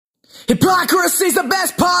Hypocrisy's the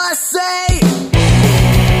best policy.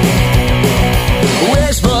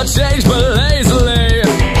 Wish for change but lazily.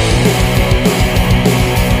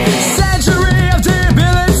 Century of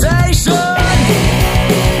debilitation.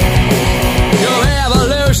 Your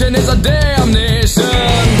evolution is a damnation.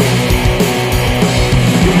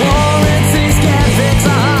 Your warranties can't fix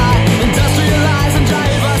a heart. Industrialize and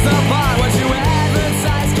drive us apart. What you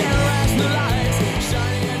advertise can't rationalize.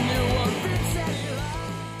 Shining a new one fits any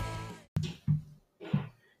line.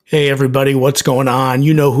 Hey everybody, what's going on?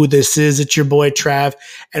 You know who this is. It's your boy Trav,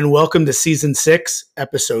 and welcome to Season 6,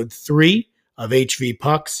 Episode 3 of HV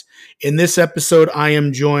Pucks. In this episode, I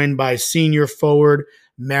am joined by senior forward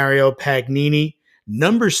Mario Pagnini,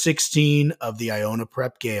 number 16 of the Iona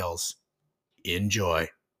Prep Gales. Enjoy.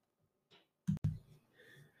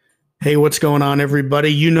 Hey, what's going on, everybody?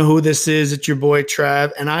 You know who this is. It's your boy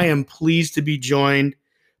Trav, and I am pleased to be joined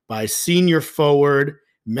by senior forward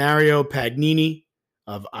Mario Pagnini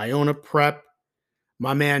of Iona Prep.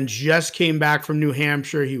 My man just came back from New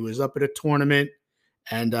Hampshire. He was up at a tournament,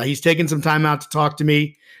 and he's taking some time out to talk to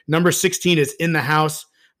me. Number 16 is in the house.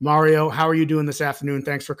 Mario, how are you doing this afternoon?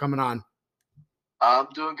 Thanks for coming on. I'm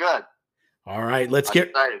doing good. All right, I'm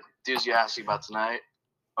excited, enthusiastic about tonight.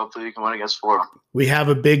 Hopefully we can win against Fordham. We have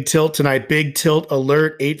a big tilt tonight. Big tilt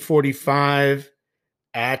alert, 8:45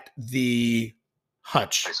 at the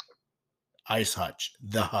Hutch. Ice Hutch,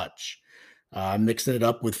 the Hutch. Mixing it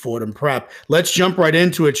up with Fordham Prep. Let's jump right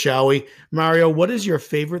into it, shall we? Mario, what is your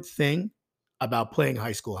favorite thing about playing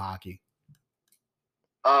high school hockey?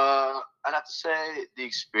 I'd have to say the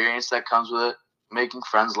experience that comes with it, making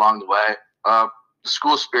friends along the way. The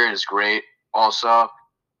school spirit is great. Also,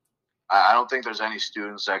 I don't think there's any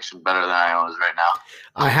student section better than Iona's right now.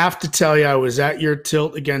 I have to tell you, I was at your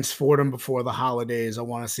tilt against Fordham before the holidays. I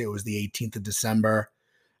want to say it was the 18th of December,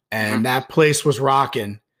 and that place was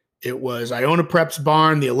rocking. It was Iona Prep's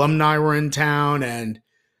barn. The alumni were in town, and,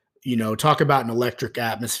 you know, talk about an electric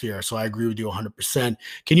atmosphere. So I agree with you 100%.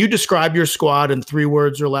 Can you describe your squad in 3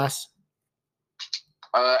 words or less?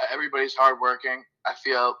 Everybody's hardworking.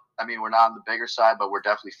 We're not on the bigger side, but we're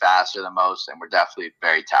definitely faster than most, and we're definitely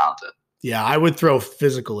very talented. Yeah, I would throw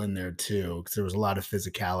physical in there too, because there was a lot of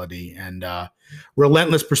physicality, and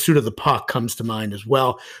relentless pursuit of the puck comes to mind as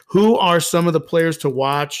well. Who are some of the players to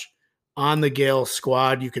watch on the Gale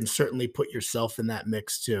squad? You can certainly put yourself in that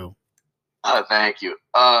mix too. Thank you.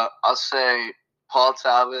 I'll say Paul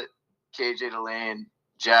Talbot, KJ Delane,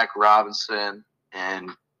 Jack Robinson,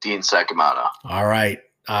 and Dean Secamano. All right.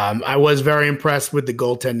 I was very impressed with the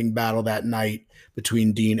goaltending battle that night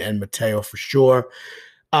between Dean and Mateo for sure.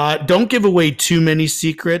 Don't give away too many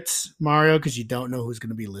secrets, Mario, because you don't know who's going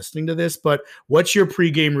to be listening to this, but what's your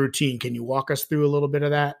pregame routine? Can you walk us through a little bit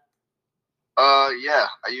of that? Yeah.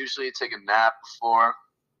 I usually take a nap before,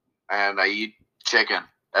 and I eat chicken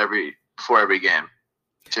before every game.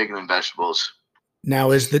 Chicken and vegetables.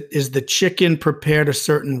 Now, is the chicken prepared a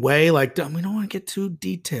certain way? Like, we don't want to get too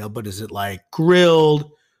detailed, but is it like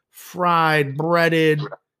grilled, fried, breaded?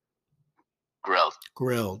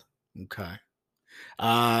 Grilled. Okay.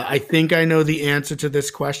 I think I know the answer to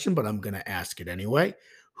this question, but I'm going to ask it anyway.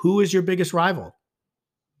 Who is your biggest rival?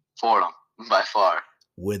 Fordham, by far.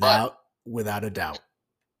 Without a doubt.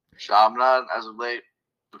 Chaminade, as of late,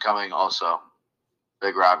 becoming also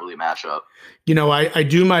big rivalry matchup. You know, I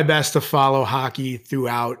do my best to follow hockey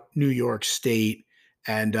throughout New York State,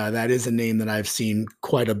 and that is a name that I've seen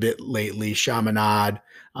quite a bit lately, Chaminade.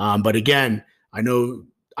 But again, I know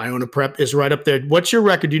Iona Prep is right up there. What's your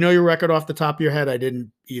record? Do you know your record off the top of your head? I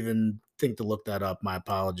didn't even think to look that up. My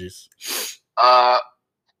apologies. I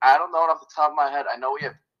don't know it off the top of my head. I know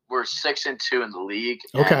we're 6-2 in the league.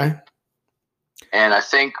 Okay. And I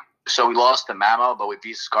think so. We lost to Mamo, but we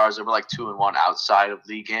beat Scars. They were like 2-1 outside of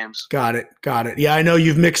league games. Got it. Yeah, I know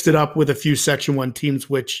you've mixed it up with a few Section 1 teams,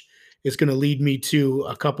 which is going to lead me to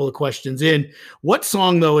a couple of questions in. What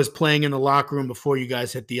song, though, is playing in the locker room before you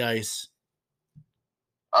guys hit the ice?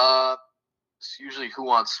 It's usually Who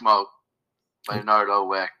Wants Smoke by Nardo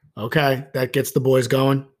Wick. Okay, that gets the boys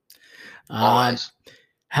going. Always.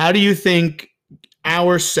 How do you think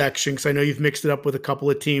our section, because I know you've mixed it up with a couple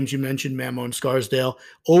of teams, you mentioned Mamo and Scarsdale.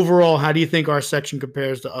 Overall, how do you think our section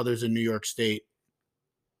compares to others in New York State?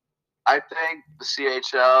 I think the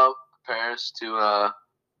CHL compares to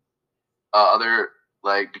other,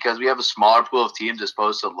 because we have a smaller pool of teams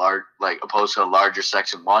opposed to a larger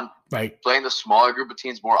Section 1. Right. Playing the smaller group of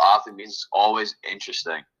teams more often means it's always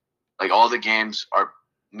interesting. Like, all the games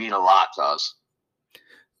mean a lot to us.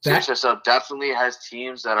 CHSL definitely has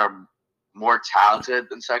teams that are more talented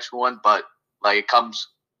than Section 1, but it comes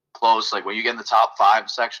close. Like, when you get in the top 5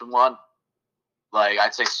 Section 1, Like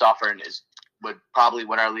I'd say Suffern would probably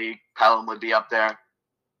win our league. Pelham would be up there,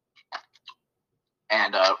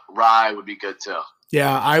 and Rye would be good too.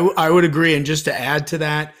 Yeah, I would agree. And just to add to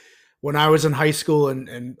that, when I was in high school,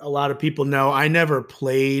 and a lot of people know, I never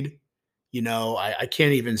played. I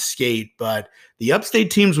can't even skate, but the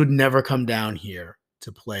upstate teams would never come down here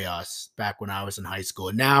to play us back when I was in high school.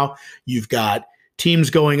 And now you've got teams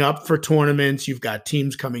going up for tournaments. You've got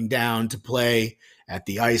teams coming down to play at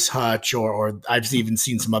the Ice Hutch, or I've even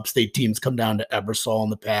seen some upstate teams come down to Ebersol in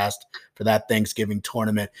the past for that Thanksgiving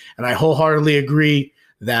tournament. And I wholeheartedly agree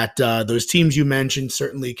that those teams you mentioned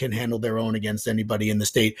certainly can handle their own against anybody in the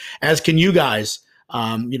state, as can you guys.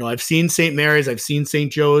 I've seen St. Mary's, I've seen St.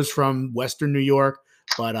 Joe's from Western New York,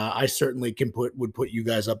 but I certainly would put you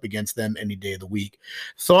guys up against them any day of the week.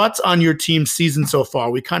 Thoughts on your team's season so far?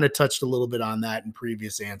 We kind of touched a little bit on that in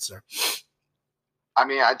previous answer. I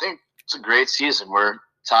mean, I think it's a great season. We're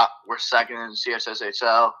second in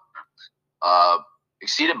CSSHL.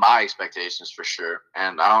 Exceeded my expectations for sure,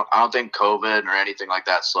 and I don't think COVID or anything like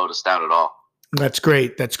that slowed us down at all. That's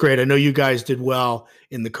great. That's great. I know you guys did well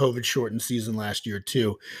in the COVID shortened season last year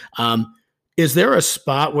too. Is there a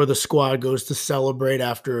spot where the squad goes to celebrate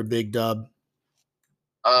after a big dub?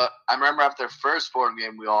 I remember after the first Fordham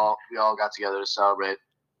game, we all got together to celebrate,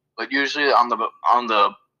 but usually on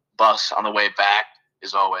the bus on the way back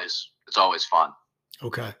it's always fun.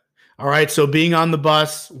 Okay. All right. So being on the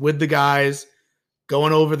bus with the guys,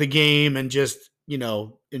 going over the game, and just,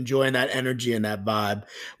 enjoying that energy and that vibe.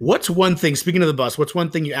 What's one thing, speaking of the bus, what's one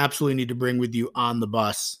thing you absolutely need to bring with you on the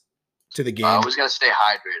bus to the game? Always got to stay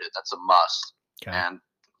hydrated. That's a must. Okay. And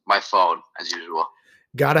my phone, as usual.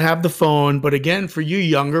 Got to have the phone. But again, for you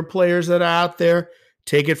younger players that are out there,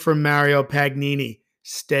 take it from Mario Pagnini.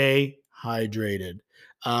 Stay hydrated.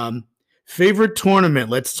 Favorite tournament?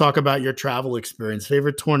 Let's talk about your travel experience.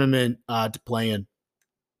 Favorite tournament to play in?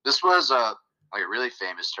 This was a really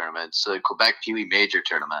famous tournament. It's a Quebec Pee Wee Major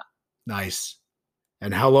tournament. Nice.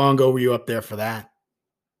 And how long ago were you up there for that?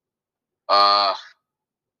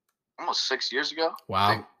 Almost 6 years ago.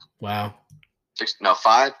 Wow. 5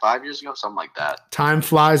 years ago, something like that. Time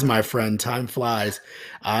flies, my friend. Time flies.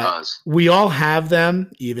 It does. We all have them,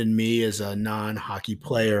 even me as a non-hockey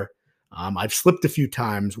player. I've slipped a few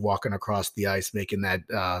times walking across the ice, making that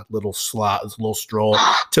little stroll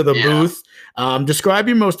to the booth. Describe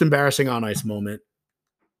your most embarrassing on-ice moment.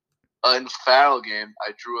 In the Farrell game,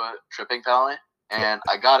 I drew a tripping penalty, and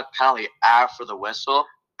I got a penalty after the whistle.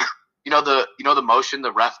 You know the motion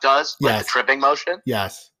the ref does, like the tripping motion.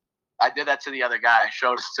 Yes. I did that to the other guy. I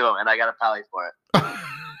showed it to him, and I got a penalty for it.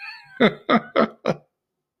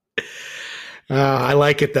 I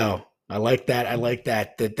like it though. I like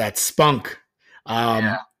that spunk.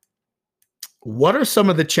 What are some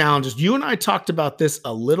of the challenges? You and I talked about this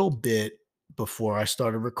a little bit before I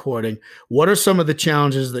started recording. What are some of the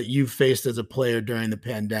challenges that you've faced as a player during the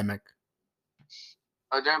pandemic?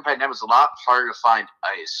 During the pandemic, it's a lot harder to find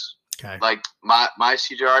ice. Okay. Like my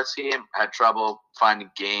CJR team had trouble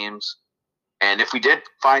finding games, and if we did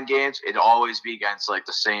find games, it'd always be against like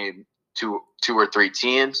the same two or three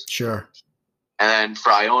teams. Sure. And then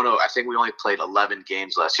for Iona, I think we only played 11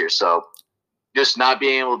 games last year. So just not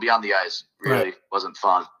being able to be on the ice really wasn't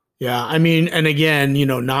fun. Yeah. I mean, and again,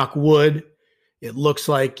 knock wood, it looks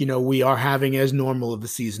like, we are having as normal of a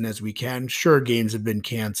season as we can. Sure, games have been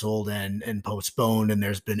canceled and postponed, and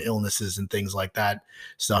there's been illnesses and things like that,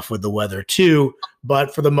 stuff with the weather too.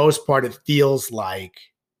 But for the most part, it feels like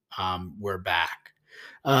we're back.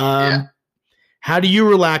 How do you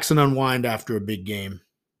relax and unwind after a big game?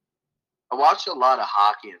 I watch a lot of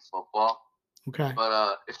hockey and football. Okay.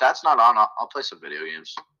 But if that's not on, I'll play some video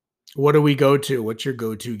games. What do we go to? What's your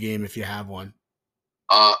go-to game if you have one?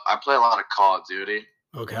 I play a lot of Call of Duty.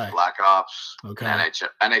 Okay. Black Ops. Okay. And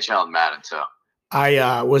NHL and Madden too.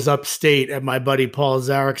 I was upstate at my buddy Paul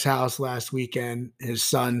Zarek's house last weekend. His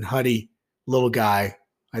son, Huddy, little guy,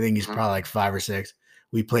 I think he's probably like 5 or 6.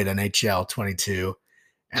 We played NHL 22,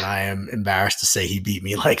 and I am embarrassed to say he beat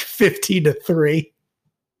me like 50-3.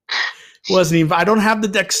 Wasn't even. I don't have the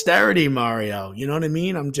dexterity, Mario. You know what I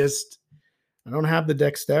mean? I don't have the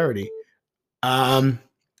dexterity.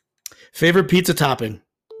 Favorite pizza topping?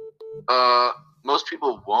 Most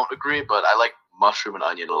people won't agree, but I like mushroom and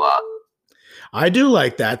onion a lot. I do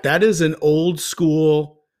like that. That is an old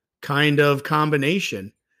school kind of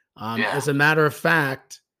combination. As a matter of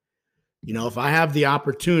fact, if I have the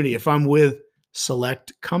opportunity, if I'm with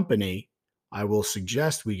select company, I will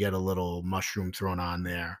suggest we get a little mushroom thrown on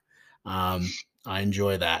there. I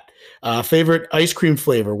enjoy that. Favorite ice cream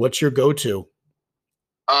flavor? What's your go-to?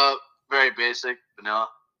 Very basic, vanilla.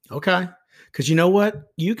 Okay. Because you know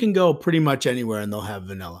what? You can go pretty much anywhere and they'll have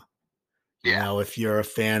vanilla. You Yeah. know, if you're a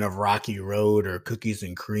fan of Rocky Road or Cookies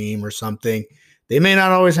and Cream or something, they may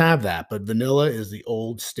not always have that, but vanilla is the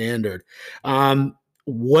old standard.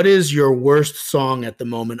 What is your worst song at the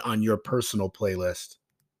moment on your personal playlist?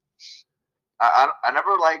 I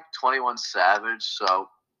never liked 21 Savage, so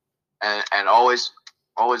and always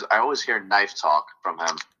I always hear Knife Talk from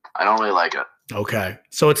him. I don't really like it. Okay.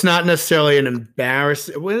 So it's not necessarily an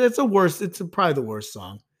embarrassing. Well, it's probably the worst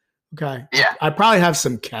song. Okay. Yeah. I probably have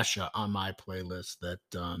some Kesha on my playlist that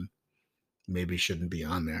maybe shouldn't be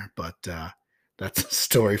on there, but that's a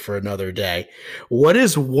story for another day. What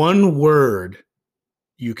is one word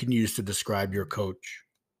you can use to describe your coach?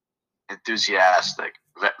 Enthusiastic.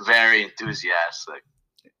 Very enthusiastic.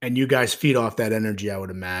 And you guys feed off that energy, I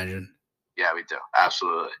would imagine. Yeah, we do.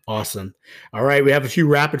 Absolutely. Awesome. All right. We have a few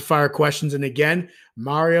rapid fire questions. And again,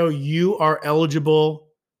 Mario, you are eligible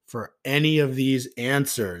for any of these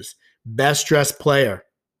answers. Best dressed player.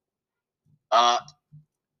 I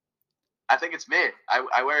think it's me.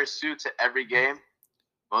 I wear a suit to every game.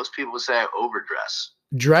 Most people say I overdress.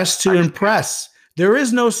 Dress to impress. There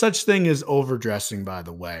is no such thing as overdressing, by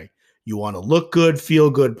the way. You want to look good, feel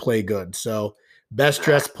good, play good. So, best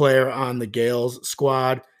dressed player on the Gales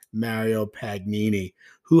squad, Mario Pagnini.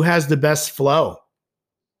 Who has the best flow?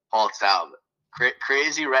 Paul Talbot.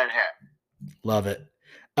 Crazy red hair. Love it.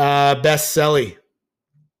 Best celly.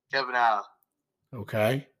 Kevin Allen.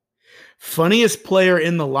 Okay. Funniest player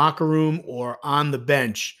in the locker room or on the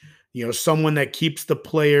bench. You know, someone that keeps the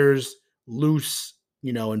players loose,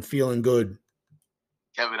 you know, and feeling good.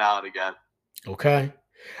 Kevin Allen again. Okay.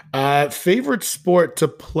 Favorite sport to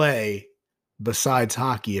play besides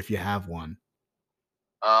hockey, if you have one?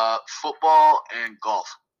 Football and golf.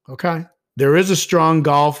 Okay. There is a strong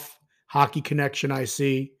golf hockey connection, I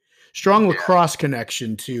see. Strong lacrosse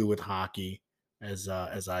connection too with hockey, as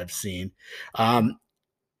I've seen.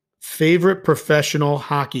 Favorite professional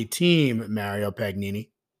hockey team, Mario Pagnini?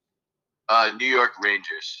 New York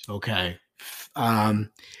Rangers. Okay.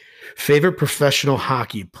 Favorite professional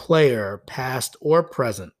hockey player, past or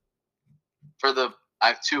present? I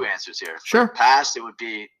have two answers here. Sure. For past, it would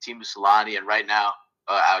be Teemu Selanne, and right now,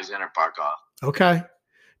 Alexander Barkov. Okay.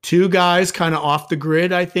 Two guys kind of off the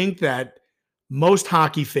grid, I think, that most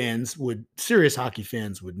serious hockey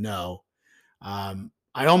fans would know.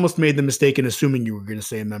 I almost made the mistake in assuming you were going to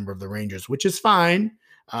say a member of the Rangers, which is fine.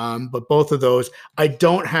 But both of those, I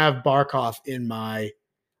don't have Barkov in my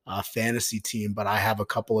fantasy team, but I have a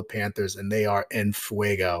couple of Panthers, and they are en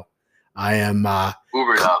fuego. I am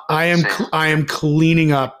Ubered up. I am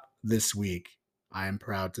cleaning up this week. I am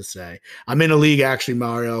proud to say. I'm in a league, actually,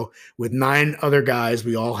 Mario, with 9 other guys.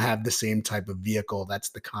 We all have the same type of vehicle. That's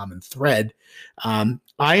the common thread. I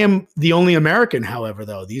am the only American, however,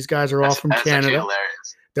 though. These guys are all from Canada.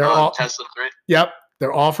 Hilarious. They're all Tesla 3. Yep.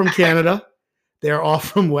 They're all from Canada. They're all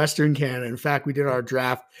from Western Canada. In fact, we did our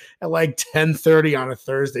draft at like 10:30 on a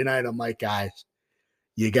Thursday night. I'm like, guys,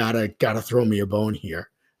 you gotta throw me a bone here.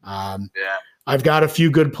 Yeah. I've got a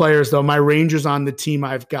few good players, though. My Rangers on the team,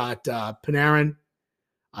 I've got Panarin.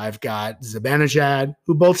 I've got Zibanejad,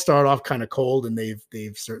 who both start off kind of cold, and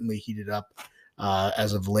they've certainly heated up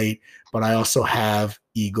as of late. But I also have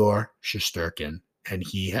Igor Shesterkin, and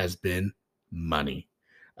he has been money.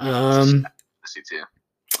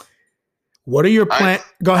 What are your plans?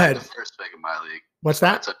 Go ahead. I had the first pick in my league. What's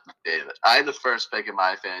that? I took McDavid. I had the first pick in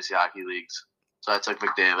my fantasy hockey leagues, so I took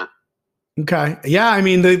McDavid. Okay. Yeah, I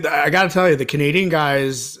mean, I got to tell you, the Canadian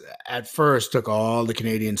guys at first took all the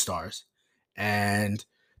Canadian stars, and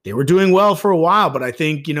they were doing well for a while. But I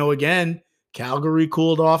think, you know, again, Calgary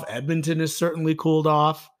cooled off. Edmonton has certainly cooled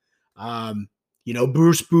off. You know,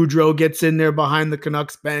 Bruce Boudreau gets in there behind the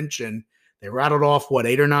Canucks bench, and they rattled off,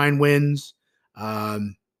 8 or 9 wins.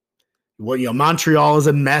 Montreal is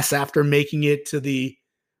a mess after making it to the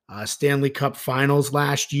Stanley Cup Finals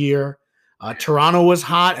last year. Toronto was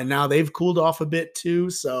hot, and now they've cooled off a bit too.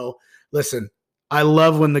 So, listen, I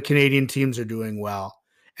love when the Canadian teams are doing well.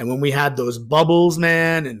 And when we had those bubbles,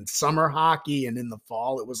 man, and summer hockey and in the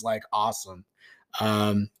fall, it was like awesome.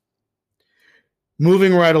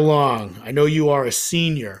 Moving right along, I know you are a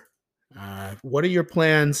senior. What are your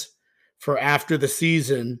plans for after the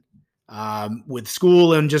season with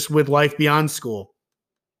school and just with life beyond school?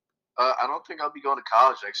 I don't think I'll be going to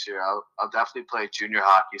college next year. I'll definitely play junior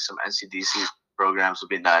hockey. Some NCDC programs would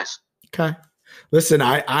be nice. Okay. Listen,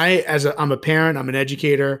 I'm a parent. I'm an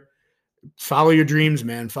educator. Follow your dreams,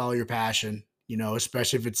 man. Follow your passion, you know,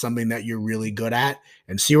 especially if it's something that you're really good at,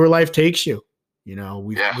 and see where life takes you. You know,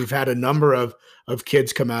 we've had a number of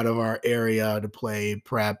kids come out of our area to play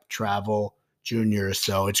prep, travel, juniors.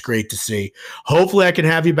 So it's great to see. Hopefully I can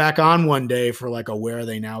have you back on one day for like a where are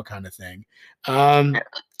they now kind of thing.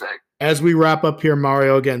 As we wrap up here,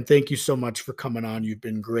 Mario, again, thank you so much for coming on. You've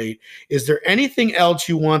been great. Is there anything else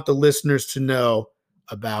you want the listeners to know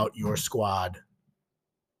about your squad?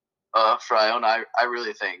 For Iona, I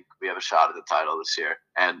really think we have a shot at the title this year.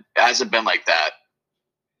 And it hasn't been like that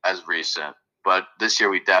as recent. But this year,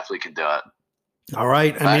 we definitely can do it. All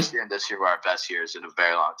right. Last year and this year were our best years in a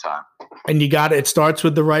very long time. And it starts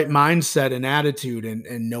with the right mindset and attitude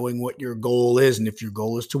and knowing what your goal is. And if your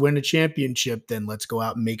goal is to win a championship, then let's go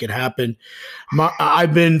out and make it happen.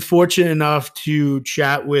 I've been fortunate enough to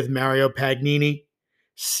chat with Mario Pagnini,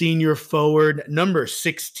 senior forward, number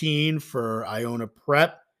 16 for Iona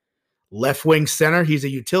Prep, left wing center. He's a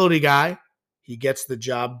utility guy. He gets the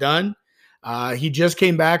job done. He just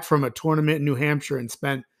came back from a tournament in New Hampshire and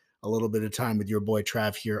spent a little bit of time with your boy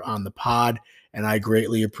Trav here on the pod, and I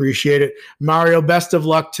greatly appreciate it. Mario, best of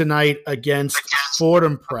luck tonight against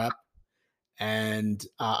Fordham Prep, and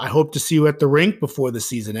I hope to see you at the rink before the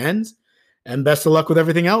season ends, and best of luck with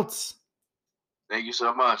everything else. Thank you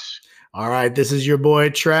so much. All right, this is your boy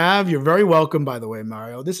Trav. You're very welcome, by the way,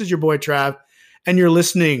 Mario. This is your boy Trav, and you're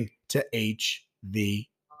listening to HV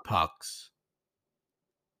Pucks.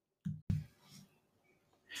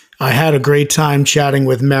 I had a great time chatting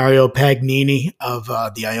with Mario Pagnini of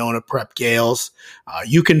the Iona Prep Gales.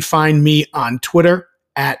 You can find me on Twitter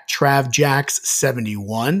at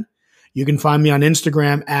TravJax71. You can find me on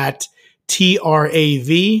Instagram at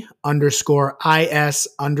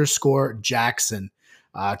TRAV_IS_Jackson.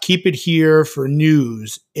 Keep it here for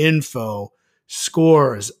news, info,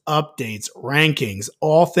 scores, updates, rankings,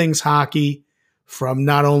 all things hockey from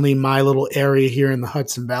not only my little area here in the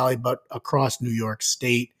Hudson Valley, but across New York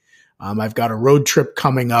State. I've got a road trip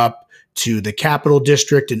coming up to the Capital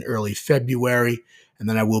District in early February, and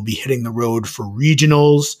then I will be hitting the road for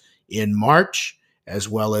regionals in March, as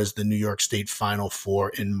well as the New York State Final Four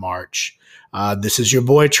in March. This is your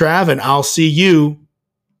boy Trav, and I'll see you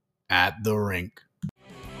at the rink.